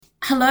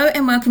Hello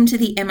and welcome to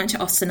the Amateur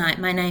Austenite.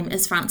 My name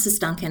is Frances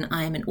Duncan.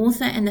 I am an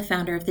author and the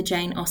founder of the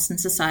Jane Austen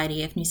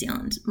Society of New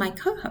Zealand. My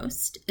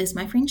co-host is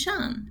my friend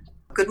Sian.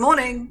 Good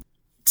morning.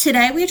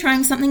 Today we're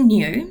trying something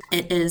new.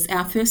 It is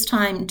our first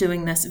time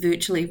doing this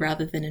virtually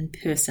rather than in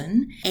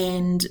person,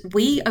 and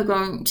we are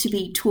going to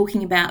be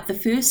talking about the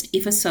first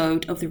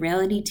episode of the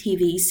reality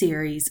TV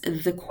series,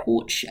 The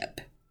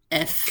Courtship.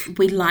 If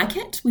we like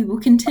it, we will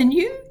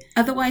continue.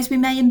 Otherwise, we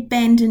may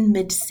abandon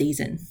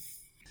mid-season.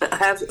 I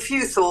have a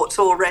few thoughts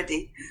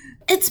already.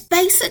 It's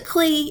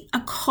basically a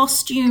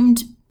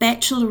costumed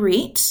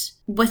bachelorette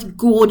with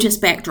gorgeous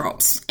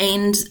backdrops,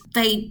 and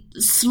they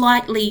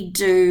slightly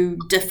do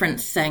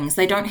different things.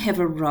 They don't have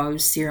a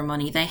rose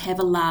ceremony, they have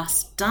a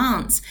last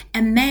dance,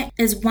 and that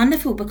is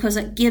wonderful because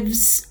it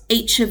gives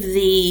each of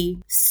the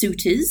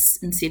suitors,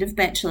 instead of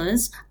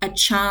bachelors, a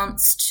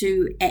chance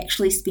to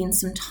actually spend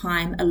some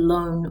time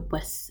alone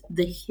with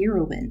the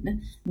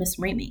heroine, Miss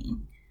Remy.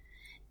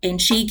 And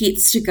she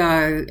gets to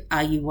go,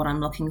 are you what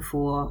I'm looking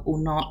for or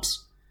not?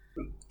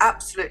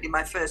 Absolutely,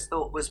 my first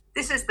thought was,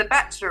 this is the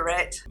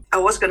Bachelorette. I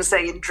was going to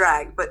say in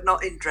drag, but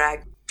not in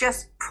drag.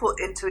 Just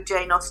put into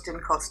Jane Austen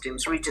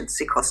costumes,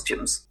 Regency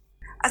costumes.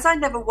 As I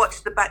never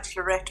watched The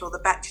Bachelorette or The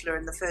Bachelor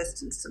in the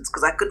first instance,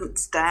 because I couldn't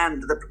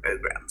stand the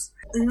programmes.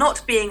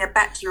 Not being a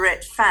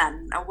Bachelorette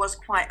fan, I was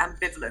quite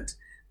ambivalent.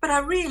 But I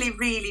really,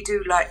 really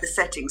do like the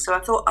setting, so I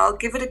thought I'll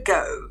give it a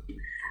go.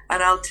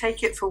 And I'll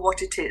take it for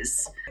what it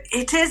is.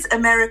 It is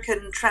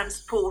American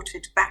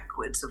transported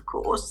backwards, of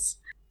course.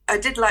 I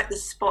did like the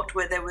spot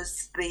where there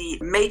was the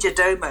major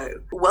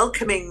domo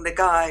welcoming the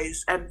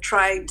guys and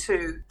trying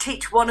to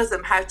teach one of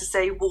them how to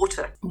say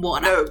water.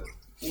 Water. No,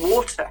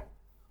 water.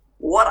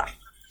 Water.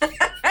 And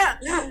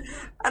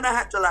I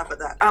have to laugh at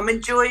that. I'm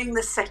enjoying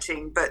the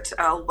setting, but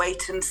I'll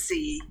wait and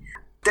see.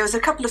 There was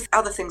a couple of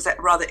other things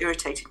that rather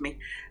irritated me.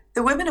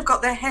 The women have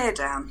got their hair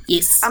down.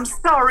 Yes. I'm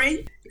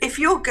sorry. If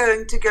you're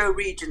going to go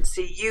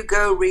Regency, you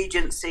go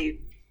Regency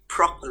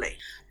properly.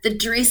 The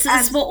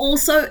dresses were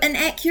also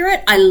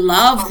inaccurate. I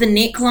love the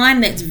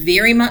neckline. That's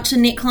very much a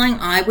neckline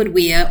I would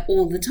wear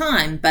all the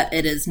time, but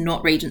it is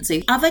not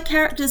Regency. Other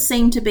characters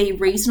seem to be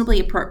reasonably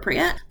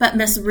appropriate, but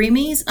Miss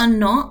Remy's are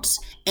not,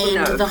 and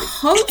no, the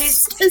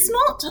host is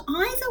not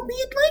either,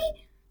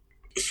 weirdly.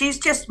 She's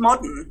just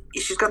modern.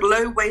 She's got a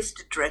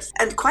low-waisted dress.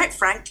 And quite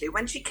frankly,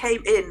 when she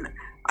came in,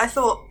 I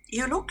thought,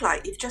 you look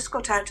like you've just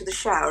got out of the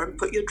shower and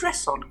put your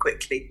dress on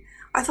quickly.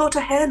 I thought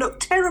her hair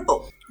looked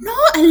terrible. No,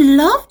 I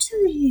loved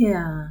her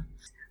hair.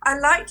 I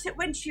liked it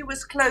when she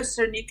was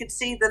closer and you could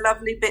see the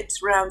lovely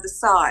bits round the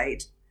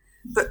side.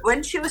 But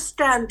when she was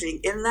standing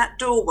in that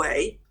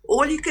doorway,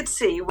 all you could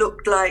see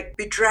looked like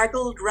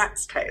bedraggled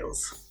rat's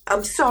tails.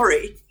 I'm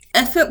sorry.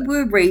 If it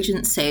were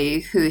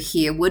Regency, her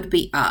hair would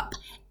be up.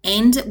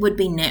 And it would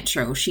be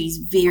natural. She's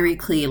very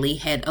clearly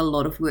had a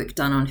lot of work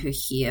done on her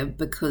hair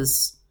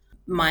because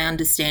my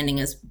understanding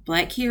is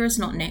black hair is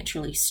not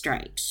naturally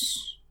straight.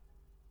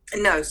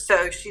 No,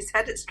 so she's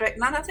had it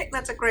straightened, and I think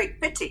that's a great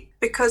pity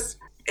because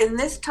in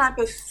this type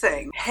of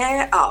thing,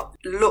 hair up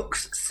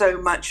looks so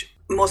much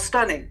more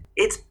stunning.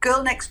 It's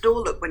girl next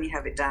door look when you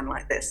have it down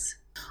like this.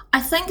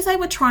 I think they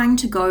were trying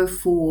to go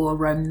for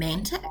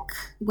romantic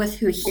with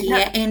her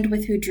hair and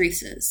with her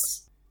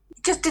dresses.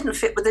 It just didn't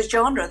fit with the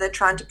genre they're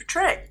trying to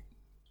portray.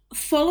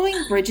 Following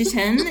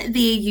Bridgerton,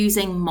 they're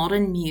using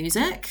modern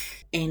music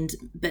and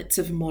bits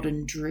of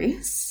modern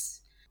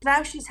dress.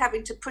 Now she's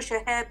having to push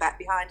her hair back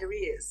behind her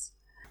ears.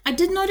 I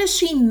did notice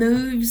she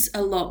moves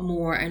a lot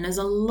more and is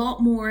a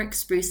lot more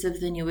expressive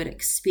than you would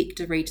expect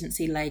a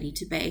Regency lady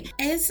to be,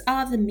 as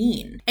are the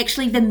men.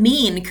 Actually, the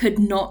men could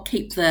not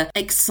keep the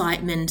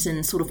excitement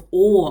and sort of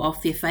awe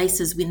off their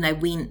faces when they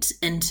went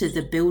into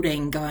the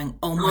building going,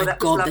 oh my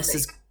God, this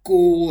is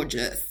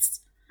gorgeous.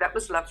 That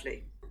was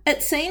lovely.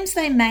 It seems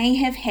they may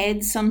have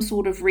had some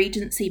sort of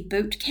Regency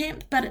boot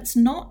camp, but it's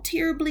not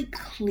terribly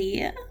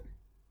clear.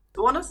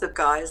 One of the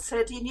guys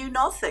said he knew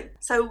nothing.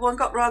 So one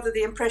got rather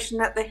the impression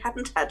that they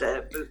hadn't had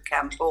a boot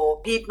camp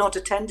or he'd not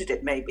attended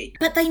it maybe.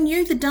 But they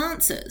knew the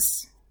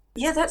dances.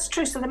 Yeah, that's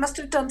true. So they must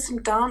have done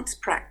some dance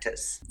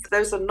practice.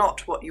 Those are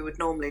not what you would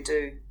normally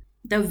do.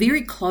 They're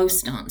very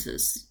close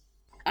dancers.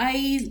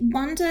 I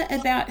wonder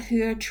about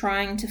her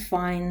trying to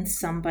find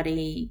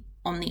somebody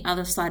on the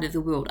other side of the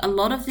world. A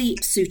lot of the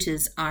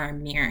suitors are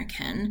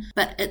American,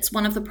 but it's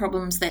one of the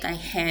problems that they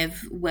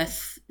have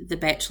with The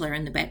Bachelor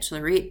and The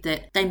Bachelorette,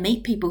 that they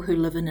meet people who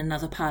live in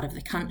another part of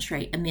the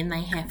country and then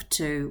they have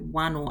to,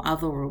 one or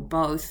other or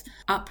both,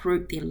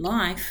 uproot their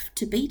life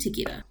to be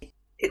together.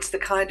 It's the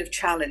kind of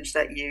challenge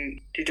that you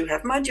do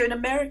have. Mind you, in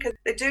America,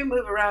 they do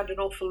move around an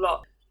awful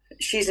lot.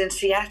 She's in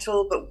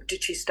Seattle, but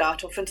did she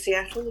start off in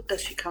Seattle?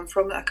 Does she come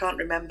from? I can't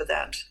remember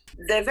that.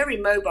 They're a very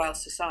mobile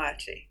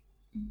society.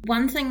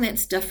 One thing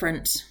that's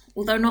different,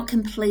 although not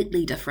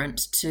completely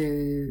different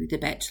to The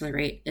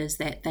Bachelorette, is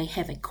that they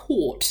have a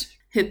court.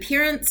 Her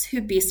parents,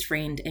 her best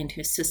friend, and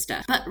her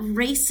sister. But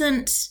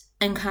recent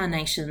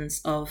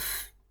incarnations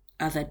of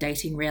other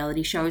dating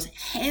reality shows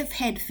have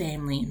had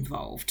family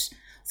involved.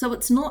 So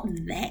it's not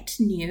that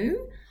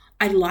new.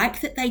 I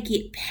like that they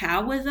get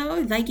power,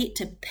 though. They get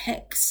to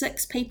pick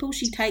 6 people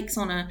she takes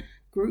on a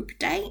group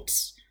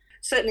date.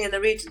 Certainly in the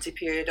Regency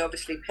period,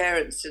 obviously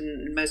parents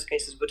in most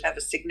cases would have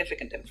a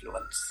significant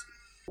influence.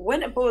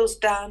 When it boils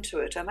down to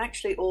it, I'm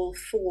actually all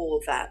for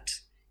that,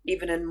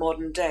 even in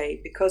modern day,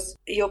 because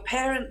your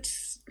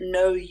parents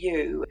know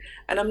you,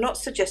 and I'm not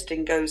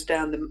suggesting goes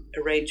down the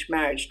arranged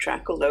marriage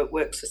track, although it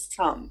works for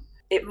some.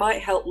 It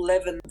might help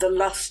leaven the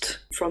lust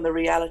from the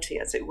reality,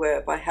 as it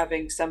were, by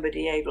having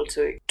somebody able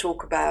to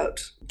talk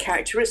about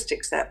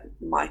characteristics that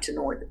might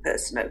annoy the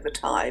person over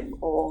time,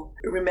 or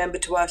remember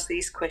to ask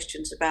these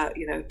questions about,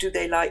 do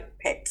they like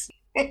pets?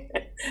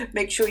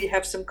 Make sure you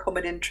have some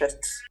common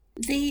interests.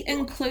 The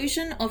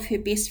inclusion of her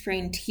best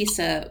friend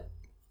Tessa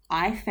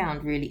I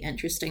found really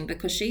interesting,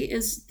 because she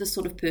is the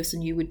sort of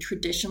person you would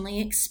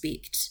traditionally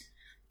expect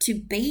to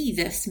be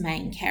this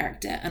main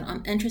character, and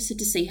I'm interested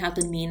to see how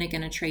the men are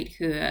going to treat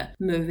her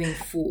moving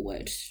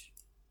forward.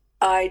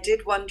 I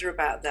did wonder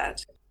about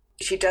that.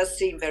 She does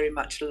seem very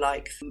much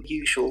like the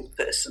usual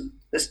person,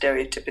 the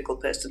stereotypical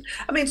person.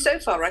 I mean, so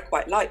far I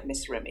quite like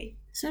Miss Remy.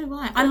 So do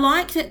I. I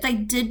like that they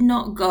did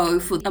not go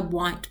for a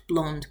white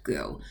blonde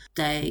girl.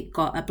 They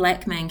got a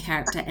black main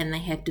character, and they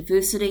had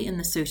diversity in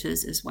the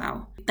suitors as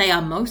well. They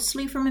are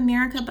mostly from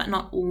America, but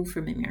not all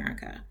from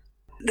America.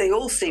 They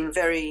all seem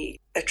very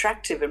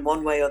attractive in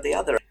one way or the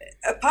other.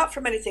 Apart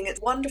from anything,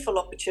 it's a wonderful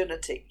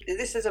opportunity.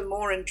 This is a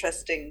more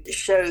interesting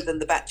show than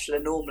The Bachelor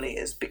normally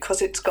is,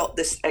 because it's got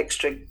this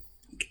extra...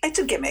 It's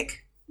a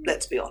gimmick,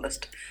 let's be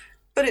honest.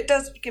 But it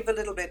does give a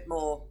little bit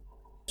more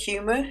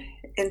humour,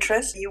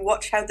 interest. You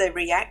watch how they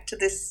react to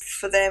this,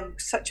 for them,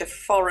 such a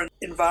foreign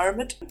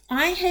environment.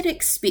 I had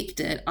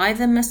expected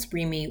either Miss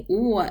Remy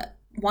or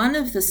one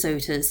of the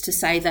suitors to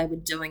say they were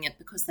doing it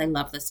because they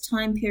love this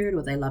time period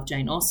or they love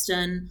Jane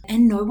Austen,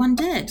 and no one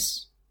did.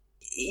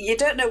 You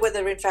don't know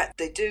whether, in fact,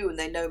 they do and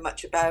they know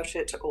much about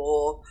it,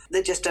 or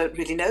they just don't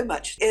really know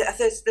much.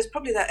 There's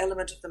probably that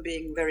element of them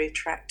being very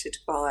attracted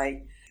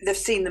by... They've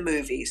seen the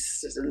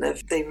movies, and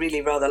they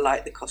really rather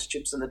like the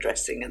costumes and the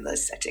dressing and the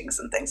settings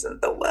and things,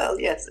 and thought, well,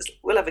 yes,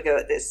 we'll have a go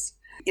at this.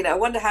 I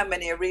wonder how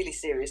many are really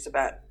serious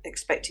about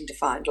expecting to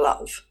find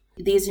love.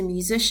 There's a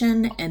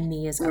musician and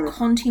there's a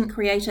content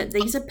creator.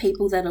 These are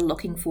people that are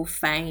looking for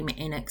fame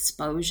and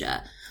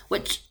exposure,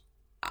 which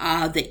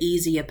are the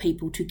easier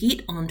people to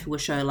get onto a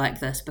show like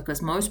this,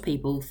 because most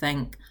people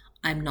think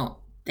I'm not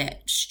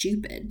that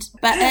stupid.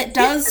 But it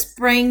does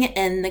bring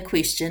in the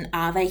question,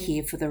 are they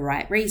here for the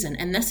right reason?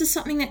 And this is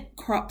something that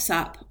crops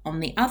up on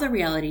the other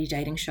reality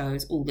dating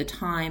shows all the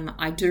time.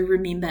 I do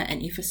remember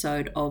an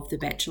episode of The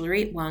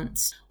Bachelorette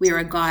once where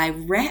a guy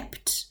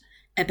rapped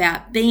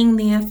about being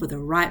there for the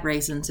right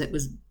reasons. It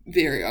was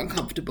very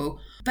uncomfortable.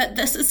 But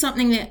this is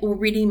something that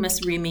already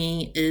Miss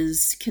Remy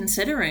is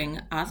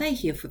considering. Are they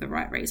here for the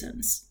right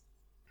reasons?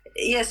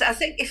 Yes, I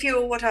think if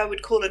you're what I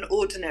would call an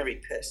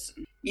ordinary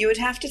person, you would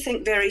have to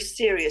think very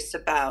serious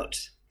about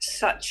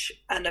such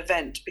an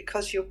event,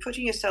 because you're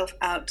putting yourself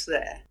out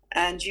there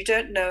and you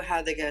don't know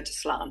how they're going to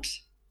slant.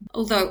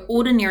 Although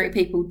ordinary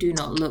people do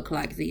not look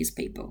like these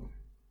people.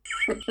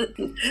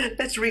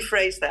 Let's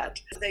rephrase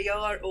that. They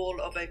are all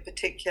of a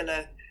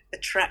particular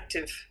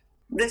attractive...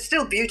 They're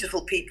still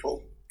beautiful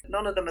people.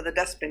 None of them are the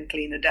dustbin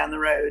cleaner down the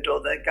road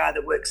or the guy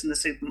that works in the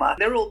supermarket.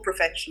 They're all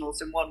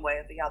professionals in one way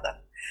or the other.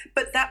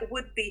 But that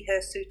would be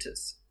her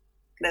suitors,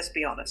 let's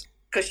be honest,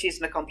 because she's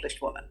an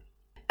accomplished woman.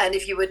 And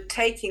if you were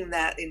taking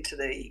that into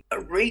the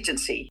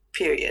Regency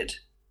period,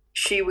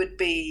 she would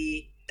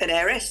be an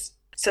heiress.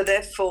 So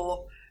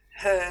therefore,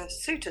 her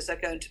suitors are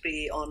going to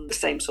be on the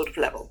same sort of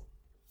level.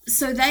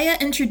 So they are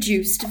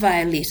introduced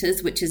via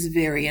letters, which is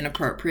very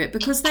inappropriate,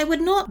 because they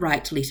would not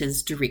write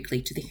letters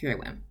directly to the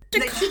heroine.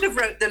 They should have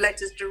wrote the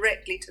letters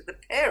directly to the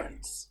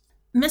parents.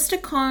 Mr.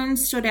 Cohn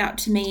stood out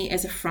to me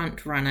as a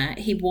front runner.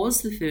 He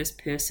was the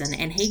first person,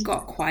 and he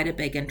got quite a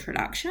big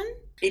introduction.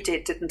 He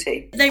did, didn't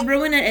he? They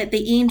ruin it at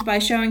the end by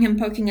showing him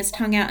poking his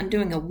tongue out and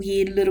doing a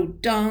weird little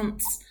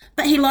dance.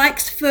 But he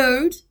likes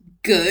food.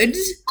 Good.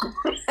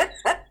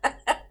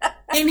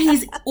 And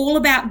he's all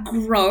about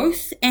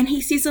growth, and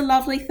he says a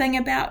lovely thing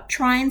about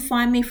try and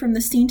find me from the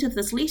scent of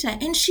this letter,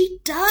 and she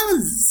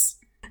does.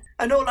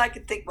 And all I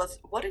could think was,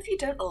 what if you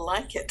don't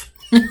like it?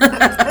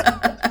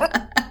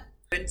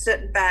 In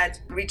certain bad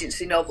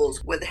Regency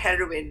novels where the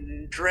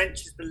heroine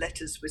drenches the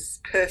letters with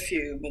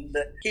perfume and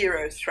the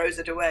hero throws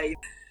it away.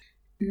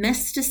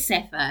 Mr.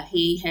 Sapper,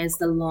 he has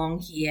the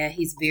long hair,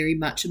 he's very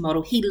much a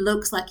model. He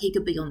looks like he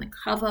could be on the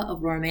cover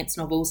of romance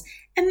novels,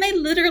 and they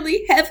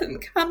literally have him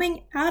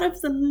coming out of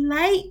the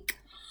lake.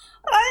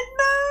 I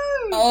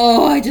know!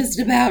 Oh, I just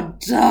about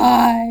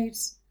died.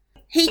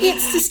 He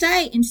gets to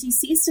stay, and she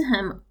says to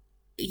him,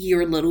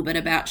 you're a little bit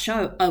about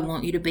show. I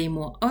want you to be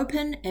more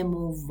open and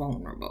more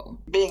vulnerable.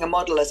 Being a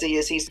model as he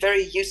is, he's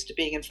very used to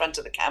being in front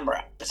of the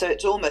camera. So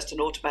it's almost an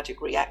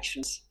automatic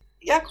reaction.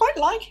 Yeah, I quite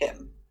like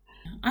him.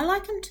 I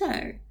like him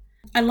too.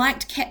 I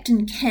liked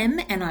Captain Kim,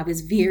 and I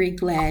was very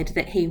glad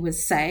that he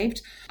was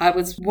saved. I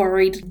was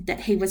worried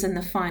that he was in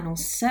the final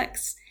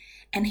 6.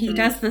 And he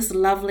does this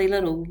lovely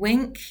little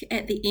wink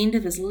at the end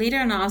of his letter,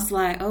 and I was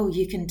like, oh,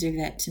 you can do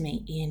that to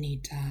me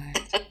anytime.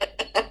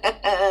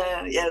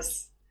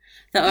 Yes.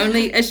 The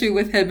only issue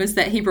with him is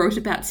that he wrote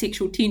about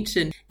sexual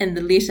tension in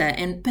the letter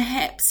and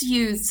perhaps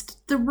used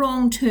the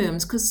wrong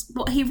terms, because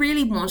what he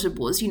really wanted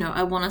was,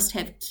 I want us to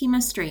have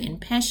chemistry and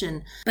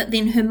passion. But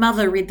then her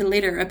mother read the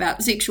letter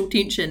about sexual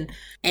tension,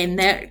 and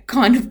that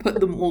kind of put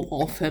them all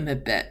off him a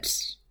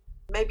bit.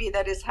 Maybe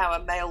that is how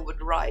a male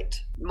would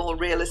write, more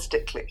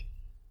realistically.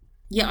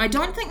 Yeah, I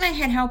don't think they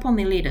had help on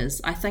their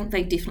letters. I think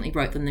they definitely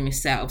wrote them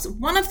themselves.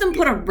 One of them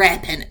put a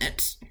rap in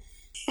it.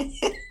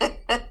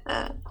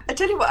 I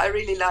tell you what I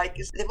really like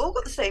is they've all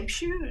got the same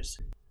shoes.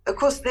 Of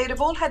course, they'd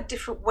have all had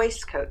different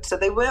waistcoats, so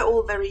they were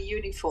all very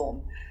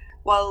uniform.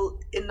 While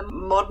in the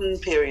modern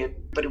period,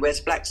 everybody wears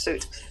black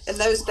suits. In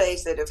those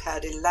days, they'd have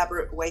had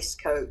elaborate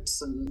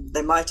waistcoats, and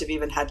they might have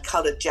even had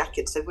coloured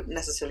jackets. They wouldn't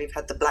necessarily have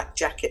had the black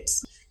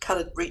jackets,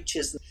 coloured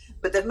breeches.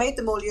 But they've made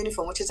them all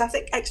uniform, which I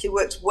think actually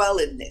works well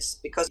in this,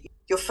 because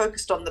you're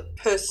focused on the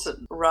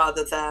person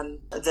rather than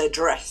their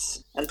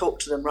dress, and talk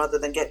to them rather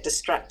than get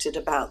distracted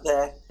about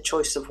their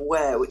choice of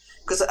wear.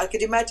 Because I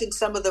could imagine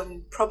some of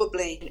them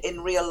probably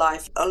in real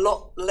life a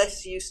lot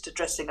less used to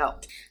dressing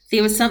up.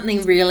 There was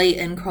something really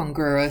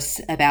incongruous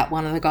about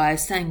one of the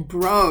guys saying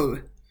bro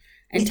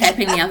and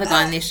tapping the other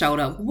guy on their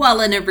shoulder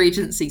while in a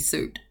Regency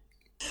suit.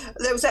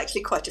 There was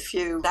actually quite a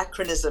few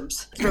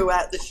anachronisms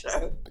throughout the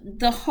show.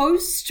 The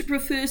host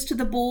refers to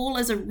the ball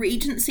as a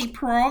Regency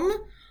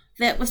prom.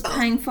 That was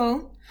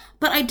painful.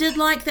 But I did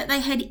like that they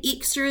had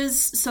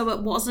extras, so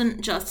it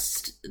wasn't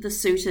just the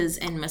suitors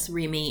and Miss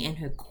Remy and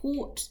her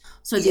court.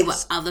 So there were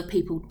other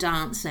people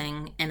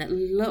dancing, and it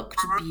looked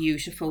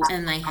beautiful,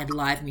 and they had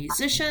live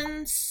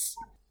musicians.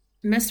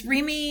 Miss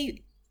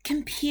Remy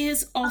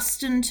compares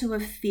Austen to a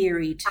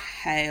fairy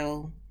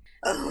tale.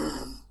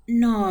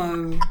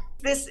 No.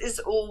 This is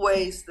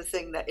always the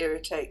thing that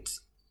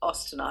irritates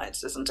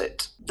Austenites, isn't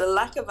it? The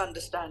lack of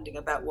understanding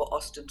about what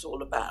Austen's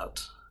all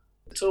about.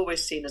 It's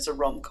always seen as a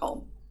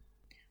rom-com.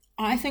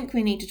 I think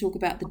we need to talk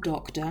about the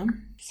doctor.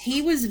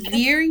 He was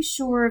very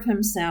sure of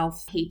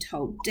himself. He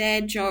told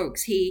dad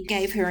jokes. He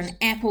gave her an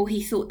apple.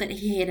 He thought that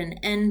he had an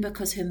in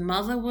because her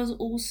mother was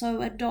also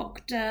a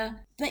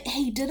doctor. But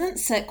he didn't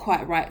sit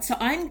quite right. So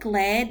I'm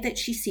glad that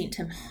she sent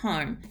him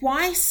home.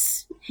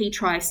 Twice he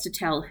tries to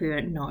tell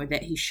her no,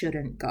 that he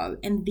shouldn't go.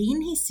 And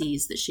then he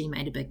says that she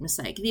made a big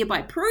mistake,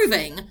 thereby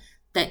proving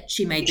that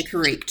she made the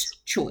correct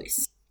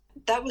choice.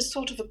 That was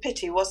sort of a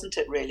pity, wasn't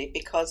it, really?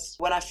 Because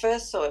when I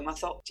first saw him, I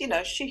thought,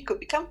 she could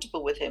be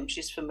comfortable with him.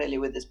 She's familiar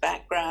with his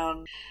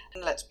background.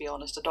 And let's be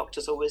honest, a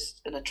doctor's always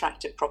an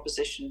attractive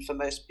proposition for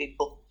most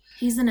people.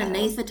 He's an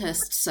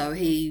anaesthetist, so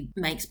he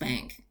makes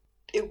bank.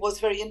 It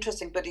was very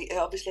interesting, but he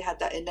obviously had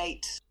that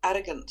innate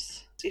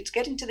arrogance. It's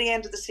getting to the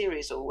end of the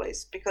series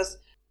always, because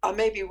I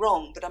may be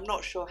wrong, but I'm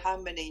not sure how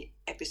many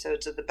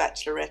episodes of The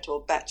Bachelorette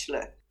or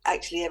Bachelor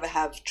actually ever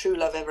have true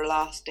love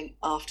everlasting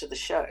after the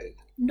show.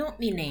 Not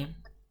many.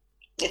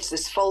 It's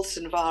this false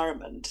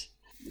environment.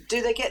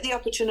 Do they get the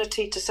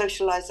opportunity to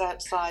socialise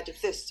outside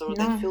of this, or are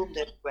they filmed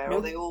everywhere? Nope. Or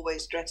are they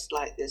always dressed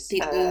like this?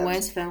 They're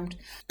always filmed.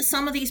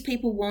 Some of these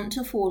people want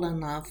to fall in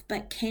love,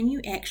 but can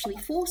you actually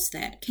force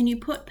that? Can you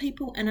put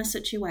people in a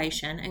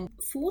situation and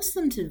force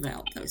them to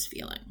develop those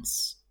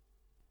feelings?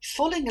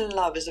 Falling in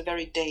love is a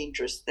very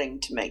dangerous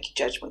thing to make a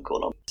judgment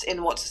call on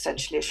in what's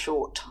essentially a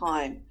short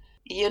time.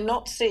 You're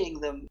not seeing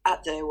them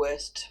at their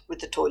worst with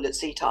the toilet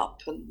seat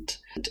up and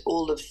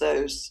all of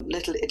those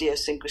little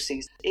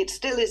idiosyncrasies. It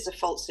still is a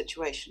false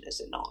situation, is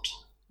it not?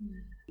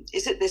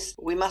 Is it this,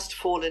 we must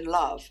fall in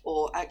love,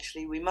 or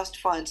actually we must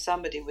find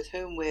somebody with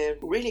whom we're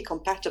really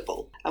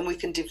compatible and we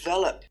can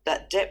develop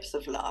that depth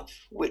of love,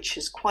 which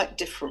is quite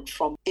different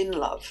from in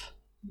love?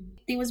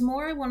 There was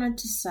more I wanted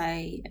to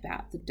say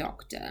about the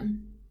doctor.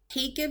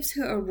 He gives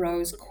her a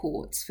rose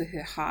quartz for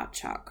her heart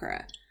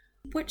chakra,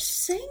 which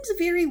seems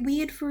very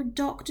weird for a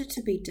doctor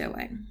to be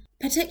doing.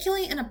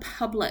 Particularly in a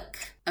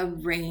public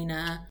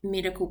arena,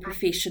 medical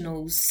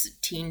professionals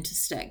tend to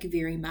stick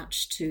very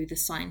much to the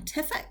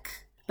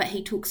scientific, but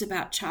he talks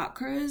about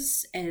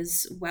chakras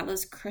as well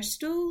as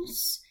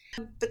crystals.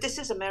 But this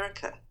is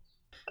America.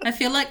 I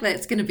feel like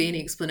that's going to be an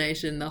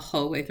explanation the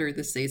whole way through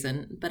the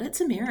season, but it's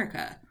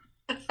America.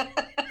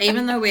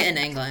 Even though we're in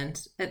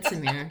England, it's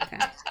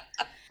America.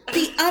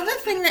 The other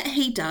thing that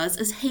he does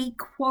is he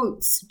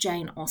quotes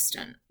Jane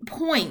Austen.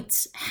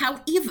 Points,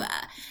 however,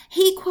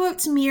 he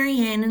quotes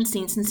Marianne in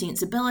Sense and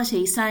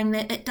Sensibility, saying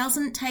that it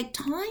doesn't take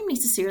time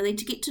necessarily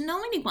to get to know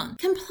anyone,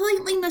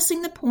 completely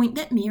missing the point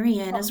that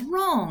Marianne is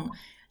wrong.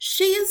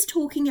 She is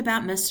talking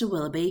about Mr.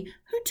 Willoughby,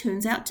 who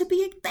turns out to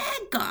be a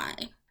bad guy.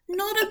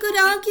 Not a good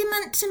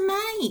argument to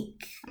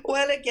make.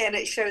 Well, again,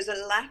 it shows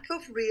a lack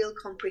of real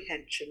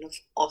comprehension of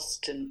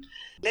Austen.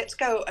 Let's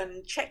go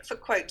and check for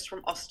quotes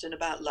from Austen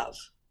about love.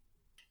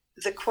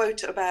 The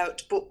quote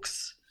about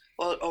books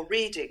or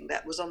reading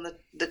that was on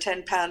the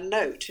 £10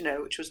 note,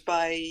 which was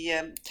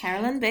by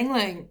Carolyn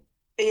Bingling.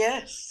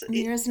 Yes.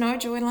 There is no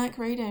joy like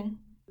reading.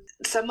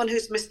 Someone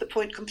who's missed the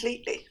point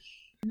completely.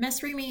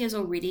 Miss Remy is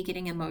already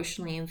getting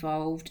emotionally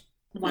involved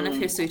One of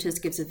her suitors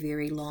gives a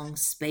very long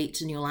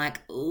speech and you're like,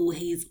 oh,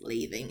 he's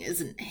leaving,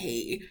 isn't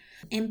he?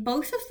 And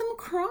both of them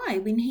cry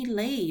when he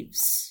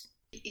leaves.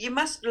 You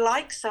must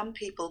like some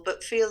people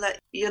but feel that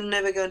you're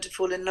never going to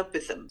fall in love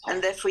with them,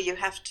 and therefore you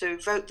have to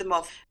vote them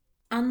off.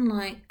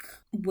 Unlike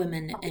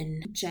women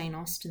in Jane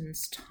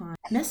Austen's time,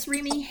 Miss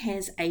Remy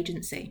has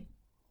agency.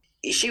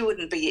 She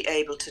wouldn't be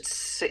able to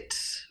sit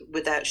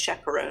without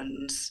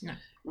chaperones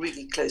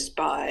really close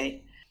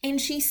by.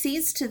 And she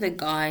says to the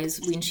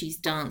guys when she's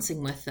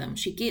dancing with them,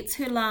 she gets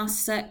her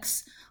last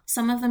 6.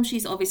 Some of them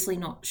she's obviously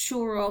not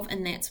sure of,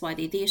 and that's why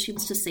they're there. She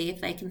wants to see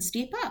if they can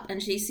step up.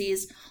 And she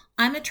says,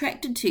 I'm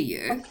attracted to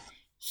you.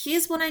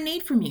 Here's what I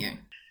need from you.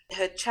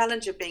 Her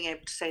challenge of being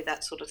able to say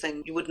that sort of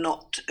thing would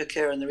not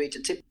occur in the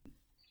Regency.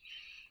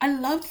 I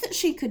loved that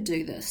she could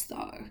do this,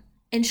 though.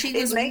 And she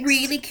was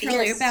really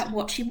clear about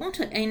what she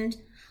wanted. And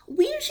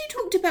when she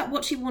talked about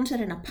what she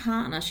wanted in a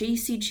partner, she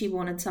said she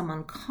wanted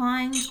someone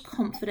kind,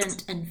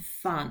 confident, and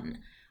fun,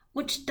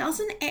 which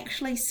doesn't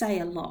actually say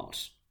a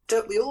lot.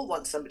 Don't we all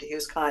want somebody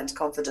who's kind,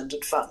 confident,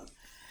 and fun?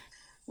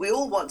 We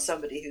all want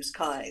somebody who's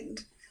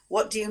kind.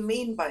 What do you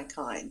mean by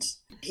kind?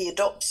 He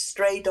adopts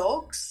stray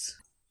dogs.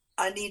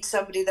 I need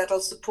somebody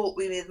that'll support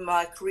me in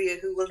my career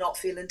who will not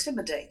feel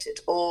intimidated.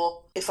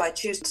 Or if I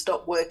choose to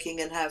stop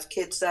working and have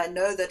kids, I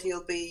know that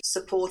he'll be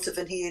supportive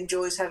and he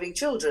enjoys having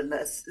children.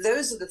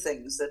 Those are the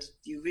things that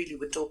you really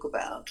would talk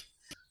about.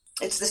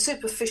 It's the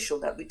superficial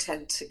that we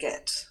tend to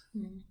get.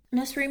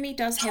 Miss Remy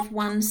does have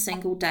one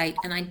single date,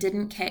 and I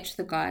didn't catch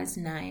the guy's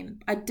name.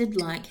 I did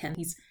like him.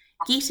 He's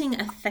getting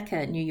a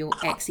thicker New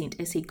York accent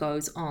as he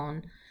goes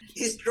on.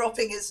 He's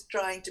dropping his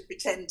trying to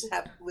pretend to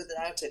have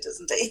without it,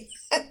 isn't he?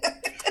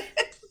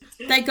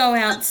 They go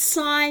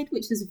outside,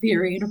 which is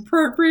very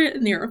inappropriate,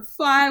 and there are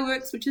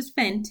fireworks, which is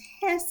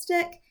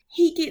fantastic.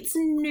 He gets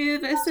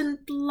nervous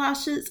and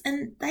blushes,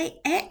 and they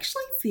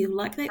actually feel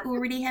like they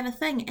already have a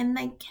thing, and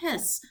they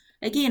kiss.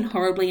 Again,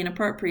 horribly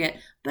inappropriate,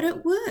 but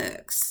it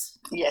works.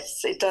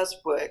 Yes, it does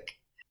work.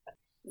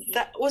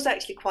 That was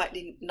actually quite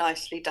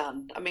nicely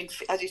done. I mean,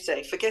 as you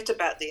say, forget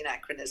about the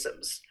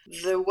anachronisms.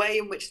 The way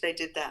in which they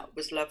did that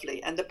was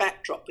lovely. And the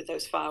backdrop with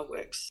those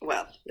fireworks,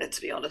 well, let's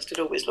be honest, it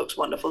always looks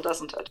wonderful,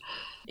 doesn't it?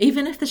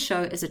 Even if the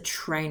show is a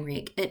train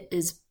wreck, it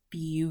is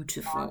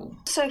beautiful.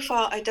 So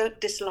far, I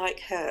don't dislike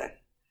her.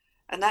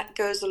 And that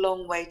goes a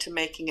long way to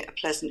making it a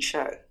pleasant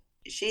show.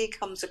 She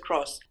comes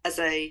across as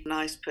a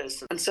nice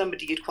person and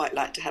somebody you'd quite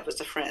like to have as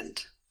a friend.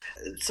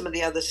 Some of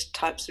the other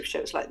types of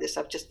shows like this,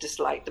 I've just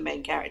disliked the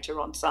main character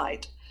on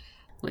side.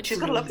 She's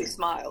got a lovely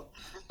smile.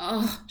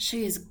 Oh,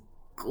 she is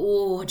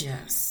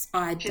gorgeous.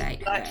 I'd date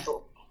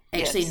delightful.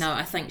 Her. Actually, no,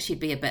 I think she'd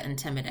be a bit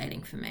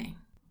intimidating for me.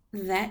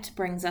 That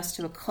brings us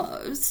to a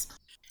close.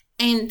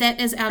 And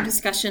that is our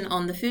discussion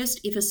on the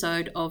first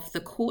episode of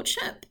The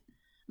Courtship.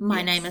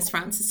 My name is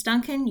Frances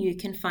Duncan. You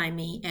can find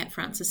me at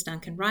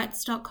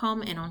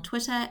francesduncanwrites.com and on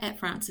Twitter at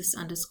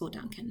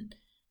Frances_Duncan.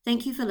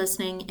 Thank you for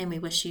listening, and we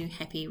wish you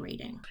happy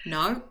reading.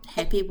 No,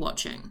 happy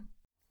watching.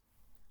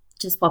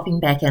 Just popping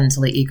back in to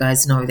let you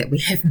guys know that we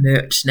have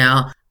merch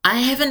now. I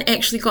haven't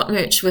actually got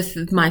merch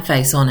with my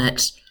face on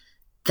it.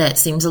 That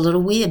seems a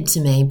little weird to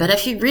me, but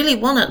if you really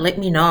want it, let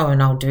me know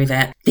and I'll do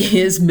that.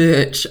 There's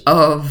merch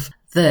of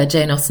the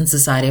Jane Austen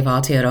Society of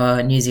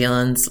Aotearoa New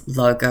Zealand's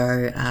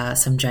logo,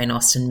 some Jane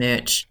Austen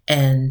merch,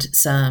 and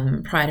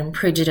some Pride and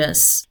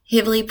Prejudice,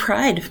 heavily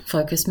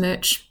Pride-focused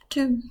merch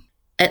too.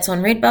 It's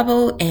on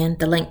Redbubble, and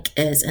the link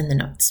is in the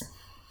notes.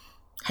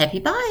 Happy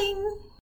buying!